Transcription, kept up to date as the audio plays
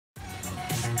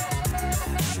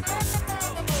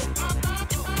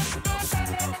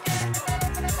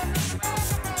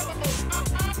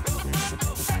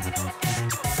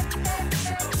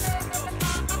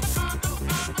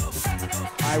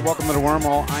Hi, welcome to the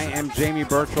Wormhole. I am Jamie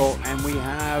Burchell, and we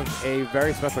have a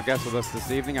very special guest with us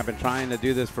this evening. I've been trying to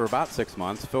do this for about 6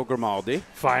 months. Phil Grimaldi.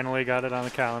 Finally got it on the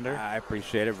calendar. I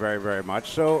appreciate it very, very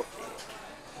much. So,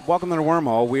 welcome to the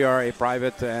Wormhole. We are a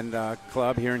private and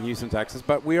club here in Houston, Texas,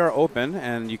 but we are open,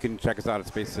 and you can check us out at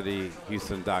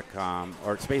spacecityhouston.com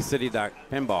or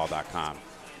spacecity.pinball.com.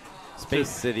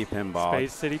 Spacecitypinball.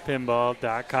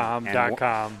 Spacecitypinball.com.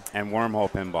 And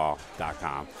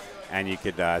wormholepinball.com. And you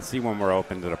could see when we're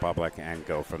open to the public and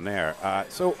go from there.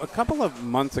 So a couple of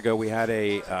months ago, we had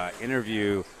a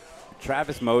interview.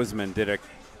 Travis Mosman did an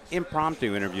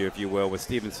impromptu interview, if you will, with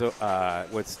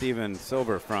Steven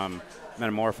Silver from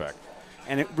Metamorphic.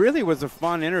 And it really was a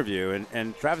fun interview,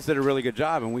 and Travis did a really good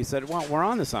job. And we said, well, we're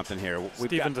on to something here.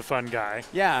 Steven's a fun guy.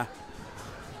 Yeah.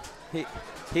 He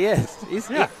is.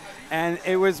 And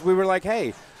we were like,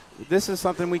 hey, this is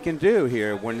something we can do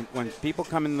here. When people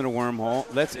come into the Wormhole,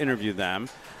 let's interview them,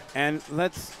 and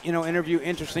let's interview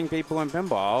interesting people in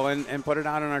pinball and put it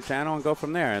out on our channel and go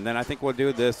from there. And then I think we'll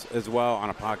do this as well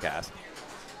on a podcast.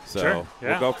 So sure,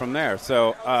 yeah. We'll go from there.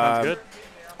 So sounds good.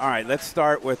 All right, let's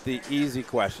start with the easy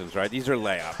questions. Right, these are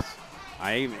layups.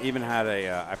 I even had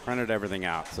I printed everything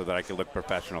out so that I could look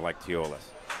professional like Teolis.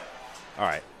 All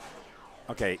right.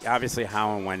 Okay. Obviously,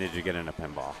 how and when did you get into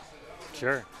pinball?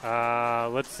 Sure.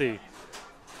 Let's see.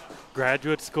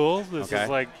 Graduate school. This is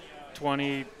like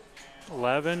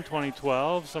 2011,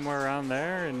 2012, somewhere around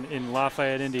there in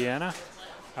Lafayette, Indiana.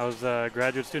 I was a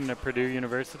graduate student at Purdue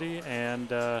University,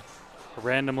 and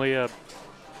randomly a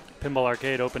pinball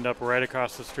arcade opened up right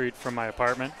across the street from my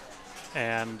apartment.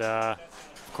 And, of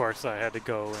course, I had to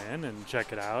go in and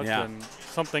check it out. Yeah. And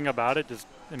something about it just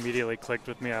immediately clicked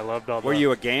with me. I loved all the... Were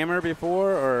you a gamer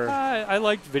before, or...? I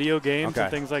liked video games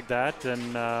and things like that,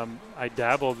 and I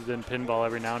dabbled in pinball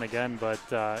every now and again, but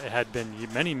it had been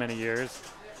many, many years,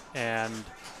 and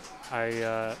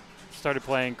I started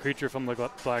playing Creature from the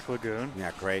Black Lagoon.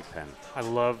 Yeah, great pin. I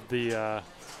loved the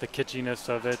kitschiness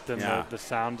of it and the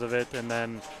sounds of it, and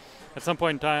then at some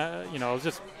point in time, I was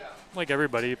just, like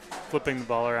everybody, flipping the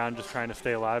ball around, just trying to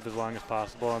stay alive as long as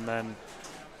possible, and then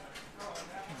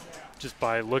just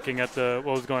by looking at what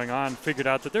was going on, figured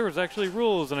out that there was actually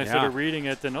rules, and I started reading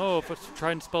it, and if I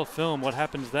try and spell film, what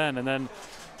happens then? And then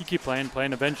you keep playing,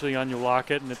 eventually you unlock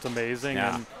it, and it's amazing,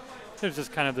 and there's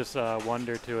just kind of this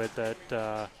wonder to it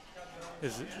that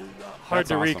is hard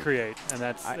to recreate, and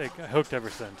that's hooked ever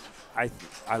since.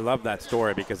 I love that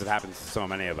story because it happens to so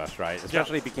many of us, right?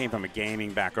 Especially if you came from a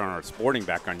gaming background or a sporting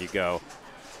background, you go,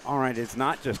 all right, it's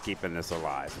not just keeping this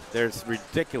alive. There's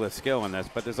ridiculous skill in this,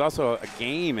 but there's also a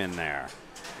game in there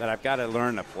that I've got to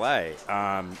learn to play.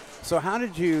 So how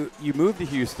did you moved to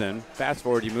Houston, fast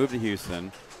forward, you moved to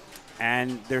Houston,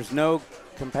 and there's no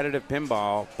competitive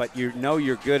pinball, but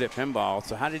you're good at pinball,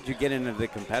 so how did you get into the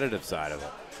competitive side of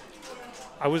it?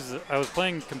 I was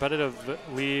playing competitive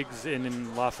leagues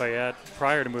in Lafayette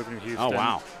prior to moving to Houston. Oh,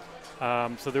 wow.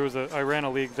 So I ran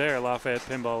a league there, Lafayette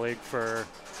Pinball League, for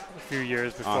a few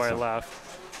years before I left.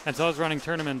 And so I was running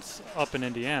tournaments up in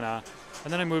Indiana.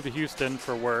 And then I moved to Houston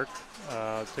for work,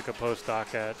 took a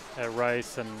postdoc at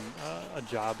Rice and a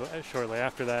job shortly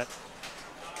after that.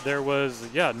 There was,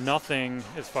 nothing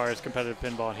as far as competitive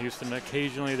pinball in Houston.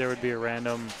 Occasionally there would be a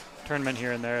random tournament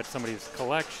here and there at somebody's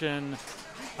collection.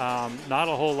 Not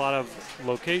a whole lot of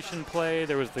location play.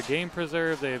 There was the Game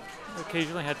Preserve. They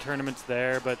occasionally had tournaments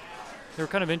there, but they were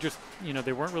kind of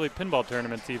they weren't really pinball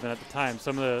tournaments even at the time.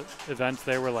 Some of the events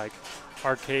there were like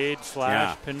arcade /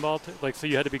 pinball. So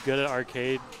you had to be good at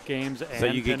arcade games and pinball. So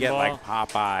you could get like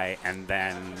Popeye and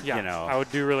then, I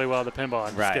would do really well at the pinball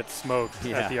and just get smoked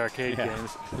at the arcade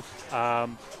games.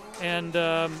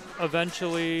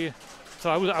 Eventually, so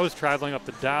I was traveling up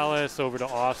to Dallas, over to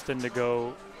Austin to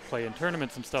go play in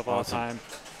tournaments and stuff all the time.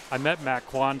 I met Matt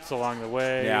Quantz along the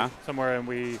way somewhere, and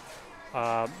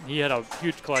he had a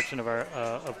huge collection of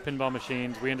pinball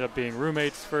machines. We ended up being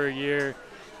roommates for a year.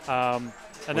 And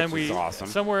then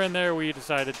somewhere in there, we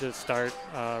decided to start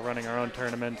running our own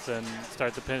tournaments and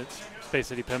start the Space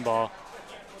City Pinball.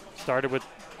 Started with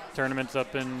tournaments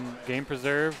up in Game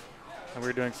Preserve, and we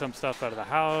were doing some stuff out of the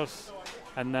house.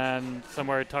 And then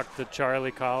somewhere I talked to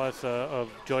Charlie Collis of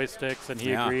Joysticks, and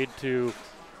he agreed to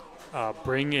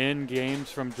bring in games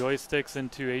from Joysticks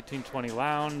into 1820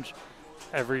 Lounge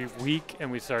every week, and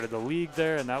we started the league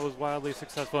there, and that was wildly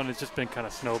successful, and it's just been kind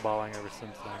of snowballing ever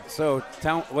since then. So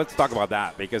let's talk about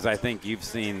that, because I think you've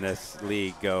seen this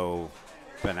league go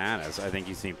bananas. I think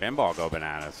you've seen pinball go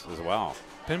bananas as well.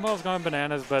 Pinball's gone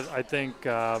bananas, but I think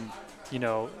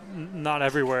not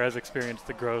everywhere has experienced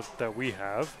the growth that we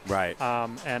have. Right.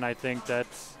 And I think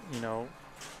that's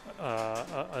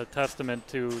a testament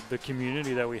to the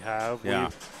community that we have. Yeah.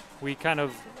 We kind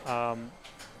of,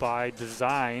 by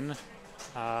design,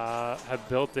 have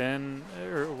built in,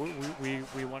 or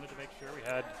we wanted to make sure we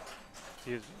had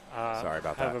Sorry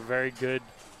about have that. a very good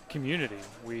community.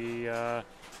 We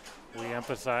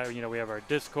emphasize, we have our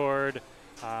Discord.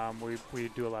 We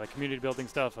do a lot of community building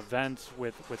stuff, events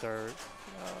with our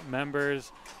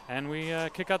members, and we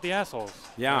kick out the assholes.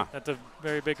 Yeah. That's a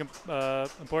very big,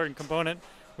 important component.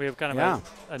 We have kind of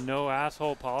a no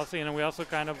asshole policy, and then we also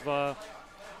kind of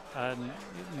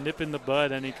nip in the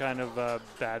bud any kind of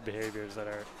bad behaviors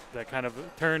that kind of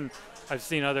turn. I've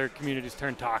seen other communities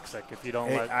turn toxic if you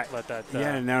don't let that.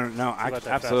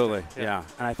 Absolutely. Fester. Yeah,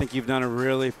 and I think you've done a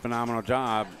really phenomenal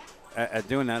job at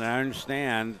doing that. And I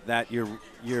understand that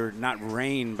you're not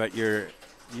reign, but you're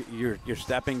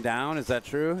stepping down. Is that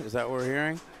true? Is that what we're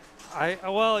hearing?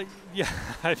 Well, yeah.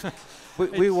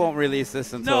 We won't release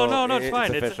this until no, it's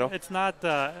fine. Official. It's not.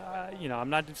 I'm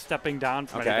not stepping down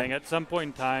from anything. At some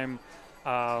point in time,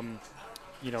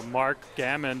 Mark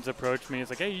Gammons approached me. He's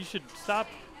like, "Hey, you should stop.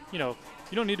 You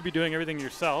don't need to be doing everything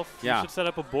yourself. Yeah. You should set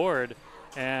up a board."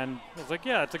 And I was like,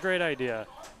 "Yeah, it's a great idea."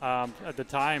 At the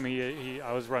time,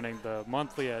 I was running the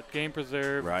monthly at Game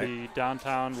Preserve, the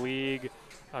Downtown League,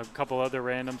 a couple other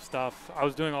random stuff. I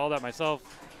was doing all that myself.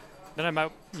 Then I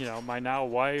met, my now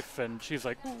wife, and she's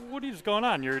like, "What is going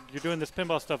on? You're doing this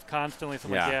pinball stuff constantly." So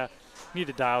I'm like, "Yeah, need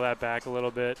to dial that back a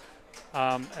little bit."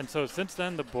 And so since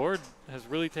then, the board has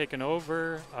really taken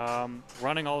over,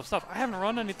 running all the stuff. I haven't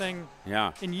run anything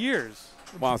in years.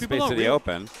 Well, Space City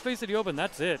Open. Space City Open,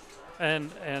 that's it.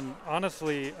 And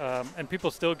honestly, and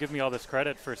people still give me all this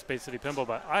credit for Space City Pinball,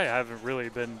 but I haven't really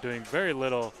been doing very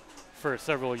little for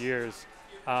several years.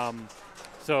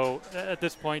 So at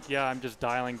this point, I'm just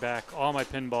dialing back all my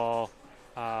pinball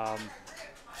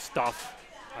stuff.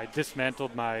 I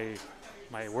dismantled my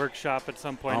workshop at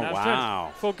some point. Oh, I'm wow.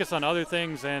 trying to focus on other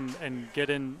things and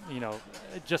get in,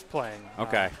 just playing.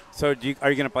 Okay. So are you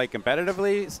going to play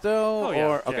competitively still?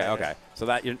 Oh, yeah. Okay. So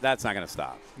that's not going to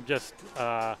stop. Just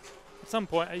at some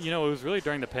point, it was really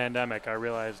during the pandemic I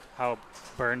realized how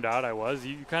burned out I was.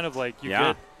 You kind of like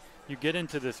you get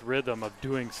into this rhythm of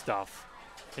doing stuff.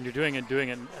 And you're doing it,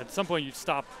 and at some point you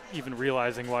stop even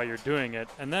realizing why you're doing it.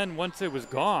 And then once it was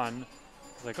gone,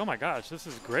 I was like, oh my gosh, this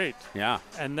is great. Yeah.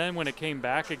 And then when it came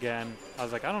back again, I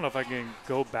was like, I don't know if I can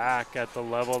go back at the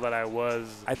level that I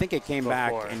was. I think it came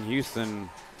back in Houston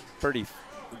pretty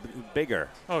bigger.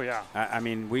 Oh, yeah. I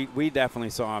mean, we definitely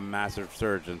saw a massive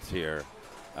surge here.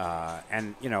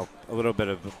 And, a little bit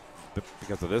of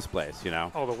because of this place,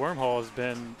 Oh, the Wormhole has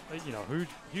been,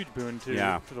 huge boon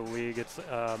to the league. It's,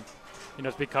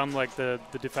 it's become like the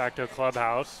de facto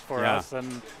clubhouse for us.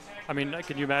 And, I mean,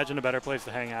 can you imagine a better place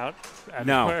to hang out?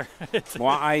 No.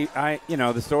 Well, I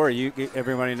the story,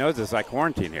 everybody knows this, I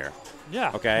quarantine here.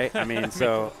 Yeah. Okay. I mean,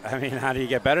 how do you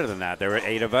get better than that? There were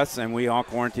 8 of us, and we all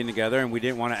quarantined together, and we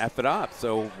didn't want to F it up.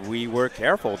 So we were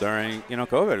careful during,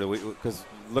 COVID, because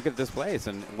look at this place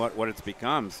and what it's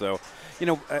become. So,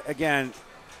 again,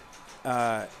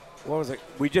 what was it?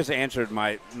 We just answered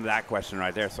that question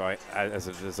right there. So I as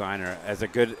a designer, as a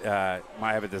good, I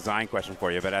have a design question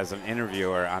for you, but as an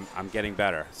interviewer, I'm getting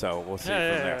better. So we'll see from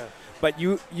there. Yeah. But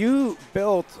you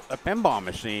built a pinball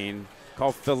machine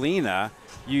called Felina.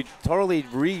 You totally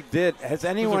redid. Has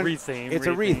anyone? It's a retheme. It's a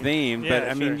retheme, but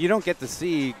I mean, you don't get to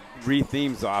see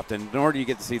rethemes often, nor do you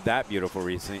get to see that beautiful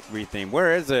retheme.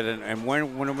 Where is it, and when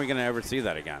are we going to ever see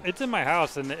that again? It's in my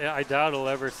house, and I doubt it'll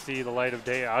ever see the light of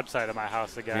day outside of my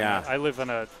house again. Yeah. I live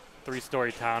in a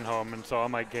 3-story townhome, and so all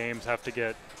my games have to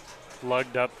get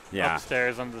lugged up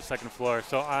upstairs on the 2nd floor.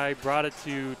 So I brought it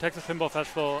to Texas Pinball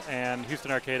Festival and Houston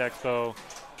Arcade Expo.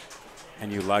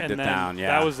 And you lugged it down,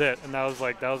 That was it, and that was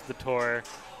the tour,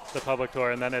 the public tour,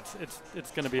 and then it's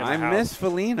going to be in my house. I miss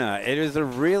Felina. It is a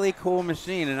really cool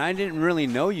machine, and I didn't really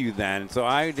know you then, so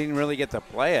I didn't really get to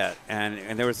play it.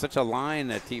 And there was such a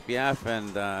line at TPF,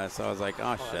 and so I was like,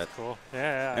 oh shit. That's cool.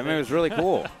 Yeah. I mean, it was really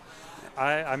cool.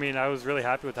 I mean, I was really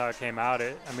happy with how it came out.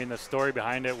 The story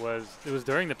behind it was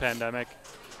during the pandemic,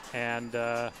 and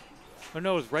it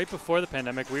was right before the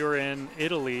pandemic. We were in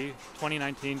Italy,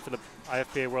 2019, for the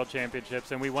IFPA World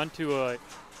Championships, and we went to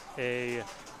a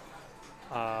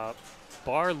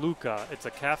Bar Luca. It's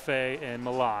a cafe in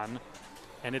Milan,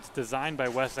 and it's designed by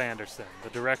Wes Anderson, the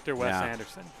director Wes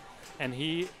Anderson. And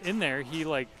he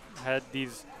had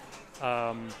these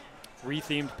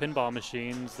rethemed pinball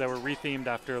machines that were rethemed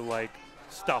after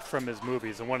stuff from his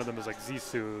movies, and one of them was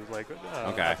Zissou,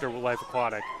 after Life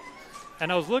Aquatic. And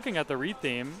I was looking at the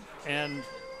retheme, and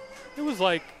it was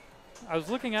I was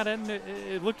looking at it, and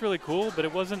it looked really cool, but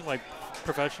it wasn't like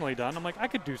professionally done. I'm like, I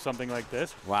could do something like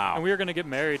this. Wow. And we were going to get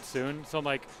married soon, so I'm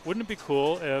like, wouldn't it be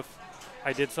cool if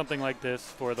I did something like this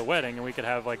for the wedding, and we could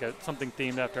have like something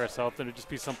themed after ourselves, and it'd just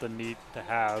be something neat to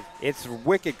have. It's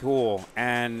wicked cool,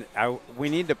 and we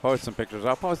need to post some pictures.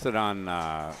 I'll post it on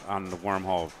the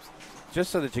Wormhole, just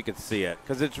so that you can see it,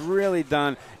 because it's really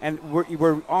done. And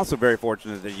we're also very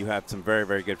fortunate that you have some very,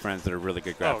 very good friends that are really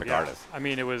good graphic artists. I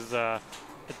mean, it was a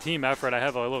team effort. I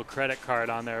have a little credit card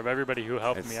on there of everybody who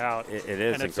helped me out. It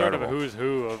is and it's incredible. sort of a who's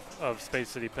who of Space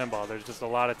City Pinball. There's just a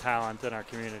lot of talent in our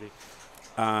community.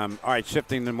 All right,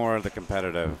 shifting to more of the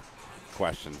competitive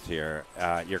questions here.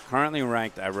 You're currently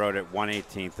ranked, I wrote it,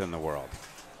 118th in the world.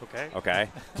 Okay.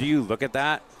 Do you look at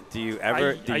that? Do you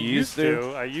ever? I used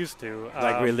to.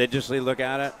 Like religiously look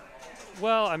at it?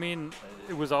 Well, I mean,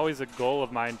 it was always a goal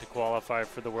of mine to qualify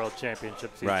for the World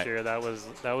Championships each year. That was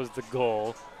the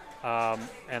goal.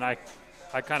 And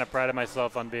I kind of prided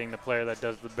myself on being the player that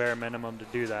does the bare minimum to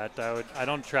do that. I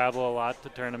don't travel a lot to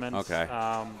tournaments. Okay.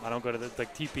 I don't go to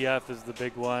like TPF is the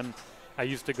big one. I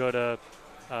used to go to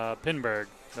Pinburg.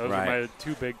 Those are my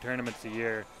 2 big tournaments a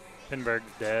year. Pinburg's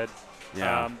dead.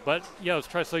 Yeah. But yeah, let's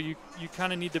try. So you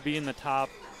kind of need to be in the top.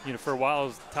 For a while it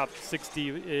was top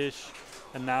 60-ish,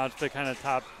 and now it's the kind of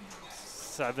top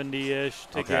 70-ish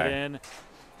to get in.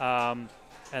 And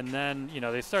then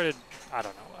they started. I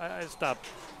don't know. I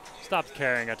stopped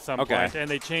caring at some point, and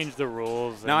they changed the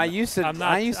rules. Now I used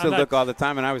to look all the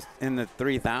time, and I was in the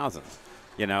 3,000s,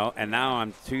 and now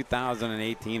I'm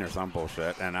 2018 or some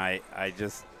bullshit, and I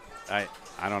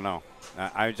don't know.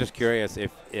 I'm just curious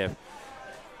if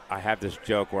I have this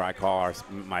joke where I call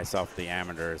myself the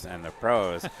amateurs and the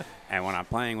pros, and when I'm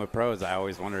playing with pros, I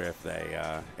always wonder if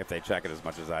they check it as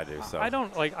much as I do. So I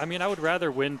don't like. I mean, I would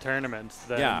rather win tournaments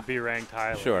than be ranked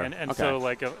highly. Sure. And so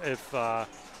like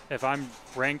if I'm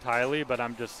ranked highly, but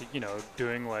I'm just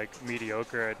doing like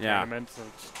mediocre at tournaments,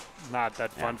 it's not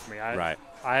that fun for me. I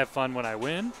have fun when I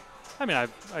win. I mean, I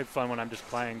have fun when I'm just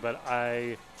playing, but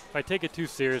if I take it too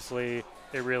seriously,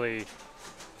 it really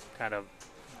kind of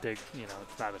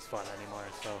it's not as fun anymore.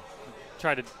 So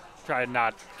try to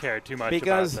not care too much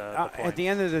because about the point. At the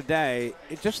end of the day,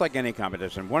 it's just like any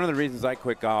competition. One of the reasons I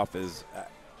quit golf is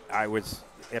I was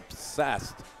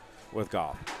obsessed with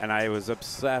golf, and I was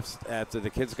obsessed after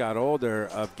the kids got older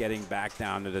of getting back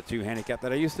down to the 2 handicap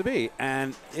that I used to be.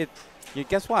 And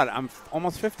guess what? I'm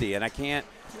almost 50, and I can't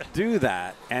do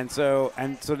that. And so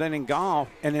then in golf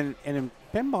and in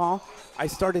pinball, I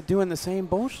started doing the same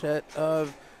bullshit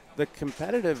of the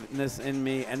competitiveness in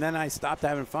me, and then I stopped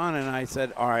having fun, and I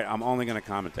said, all right, I'm only going to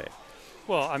commentate.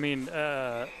 Well, I mean,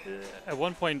 at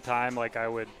one point in time, like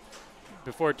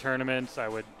before tournaments, I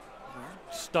would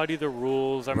study the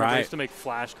rules. I remember I used to make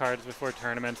flashcards before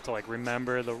tournaments to like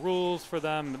remember the rules for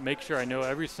them, make sure I know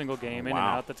every single game in and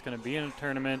out that's going to be in a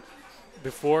tournament.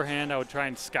 Beforehand, I would try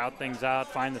and scout things out,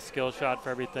 find the skill shot for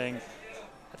everything.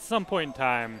 At some point in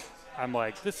time, I'm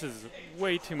like, this is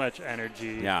way too much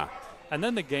energy. Yeah. And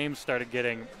then the games started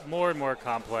getting more and more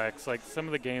complex. Like some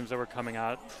of the games that were coming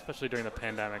out, especially during the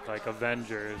pandemic, like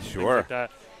Avengers, things like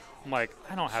that. I'm like,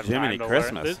 I don't have time to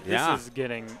learn. This is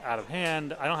getting out of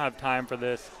hand. I don't have time for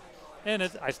this. And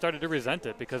I started to resent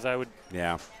it because I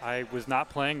was not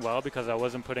playing well because I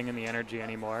wasn't putting in the energy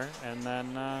anymore. And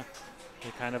then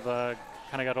it kind of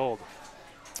got old.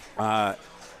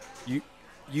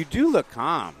 You do look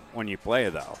calm when you play,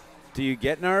 though. Do you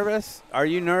get nervous? Are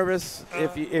you nervous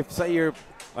if say you're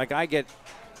like I get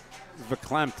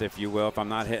verklempt, if you will, if I'm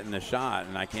not hitting the shot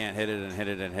and I can't hit it and hit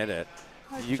it and hit it?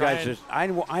 You guys just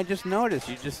I just noticed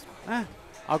you just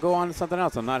I'll go on to something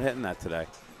else. I'm not hitting that today.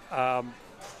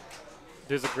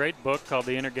 There's a great book called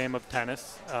The Inner Game of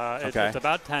Tennis. It's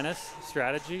about tennis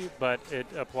strategy, but it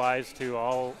applies to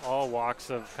all walks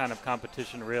of kind of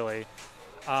competition, really.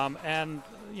 And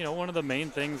one of the main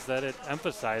things that it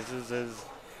emphasizes is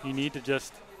you need to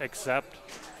just accept,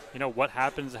 what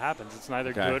happens. It's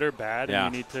neither good or bad,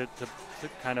 and you need to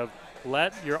kind of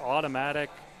let your automatic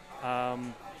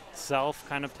self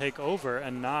kind of take over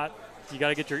and not. You got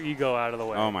to get your ego out of the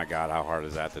way. Oh my God, how hard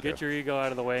is that to do? Get your ego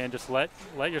out of the way and just let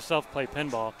yourself play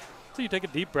pinball. So you take a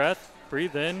deep breath,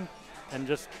 breathe in, and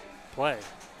just play.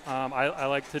 I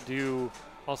like to do.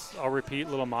 I'll repeat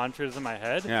little mantras in my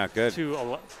head. Yeah, good.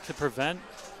 To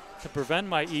prevent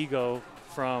my ego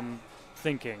from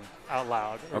thinking out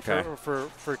loud, or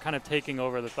for kind of taking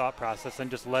over the thought process and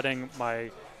just letting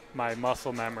my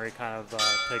muscle memory kind of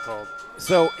take hold.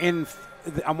 So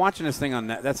I'm watching this thing on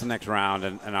that's the next round,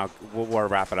 and we'll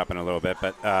wrap it up in a little bit.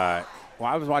 But I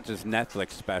was watching this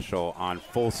Netflix special on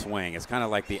Full Swing. It's kind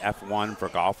of like the F1 for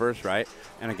golfers, right?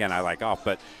 And again, I like golf,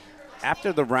 but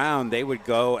after the round, they would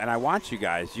go, and I watch you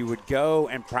guys, you would go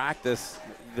and practice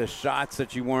the shots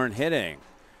that you weren't hitting.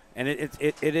 And it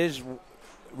is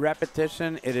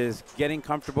repetition. It is getting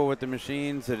comfortable with the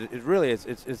machines. It really is.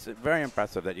 It's very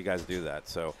impressive that you guys do that.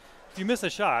 So if you miss a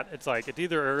shot, it's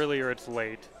either early or it's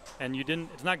late, and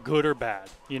it's not good or bad.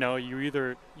 You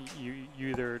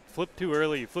either flip too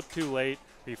early, you flip too late,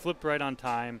 or you flipped right on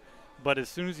time. But as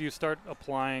soon as you start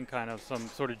applying kind of some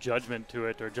sort of judgment to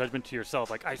it, or judgment to yourself,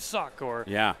 like I suck, or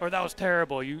that was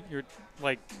terrible, you're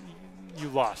like you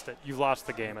lost it. You lost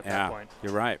the game at that point.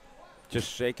 You're right. Just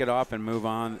shake it off and move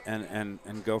on and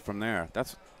go from there.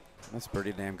 That's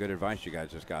pretty damn good advice you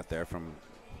guys just got there from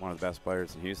one of the best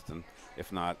players in Houston,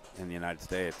 if not in the United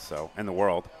States, so in the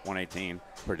world. 118,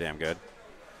 pretty damn good.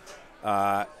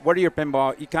 What are your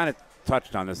pinball? You kind of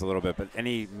touched on this a little bit, but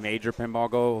any major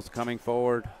pinball goals coming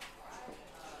forward?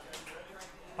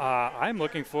 I'm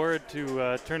looking forward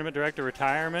to tournament director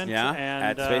retirement. Yeah,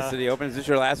 and at Space City Open. Is this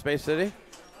your last Space City?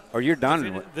 Or you're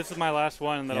done? This is my last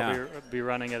one, and then I'll be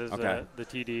running it as the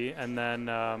TD, and then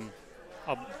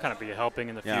I'll kind of be helping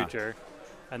in the future.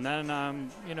 And then,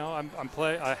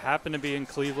 I happen to be in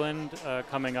Cleveland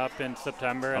coming up in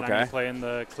September, and I'm going to play in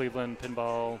the Cleveland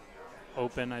Pinball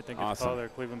Open, I think it's called, their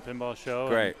Cleveland Pinball Show.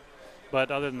 Great.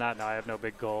 But other than that, no, I have no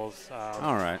big goals.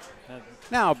 All right.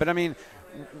 No, but I mean,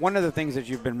 one of the things that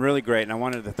you've been really great, and I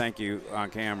wanted to thank you on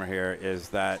camera here, is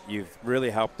that you've really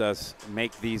helped us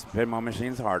make these pinball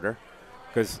machines harder,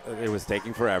 because it was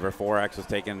taking forever. 4X was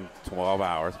taking 12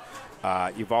 hours.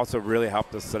 You've also really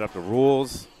helped us set up the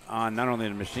rules on not only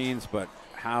the machines, but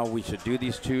how we should do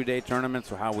these 2-day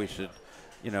tournaments, or how we should,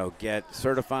 get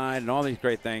certified and all these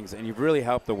great things. And you've really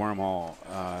helped the Wormhole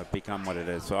become what it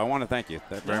is. So I want to thank you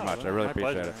very much. I really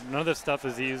appreciate it. None of this stuff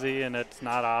is easy, and it's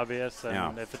not obvious.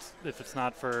 And if it's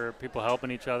not for people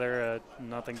helping each other,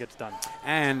 nothing gets done.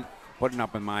 And putting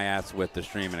up with my ass with the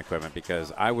streaming equipment,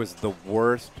 because I was the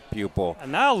worst pupil.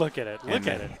 And now look at it. Look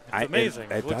at it. It's amazing.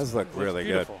 It does look really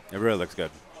good. It really looks good.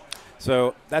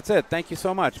 So that's it. Thank you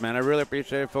so much, man. I really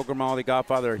appreciate it. Phil Grimaldi,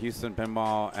 godfather of Houston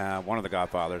Pinball, one of the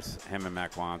godfathers, him and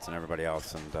Matt Quantz and everybody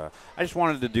else. And I just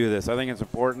wanted to do this. I think it's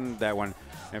important that when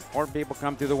important people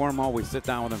come through the Wormhole, we sit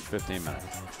down with them for 15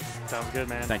 minutes. Sounds good,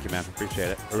 man. Thank you, man. Appreciate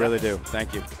it. I really do.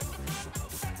 Thank you.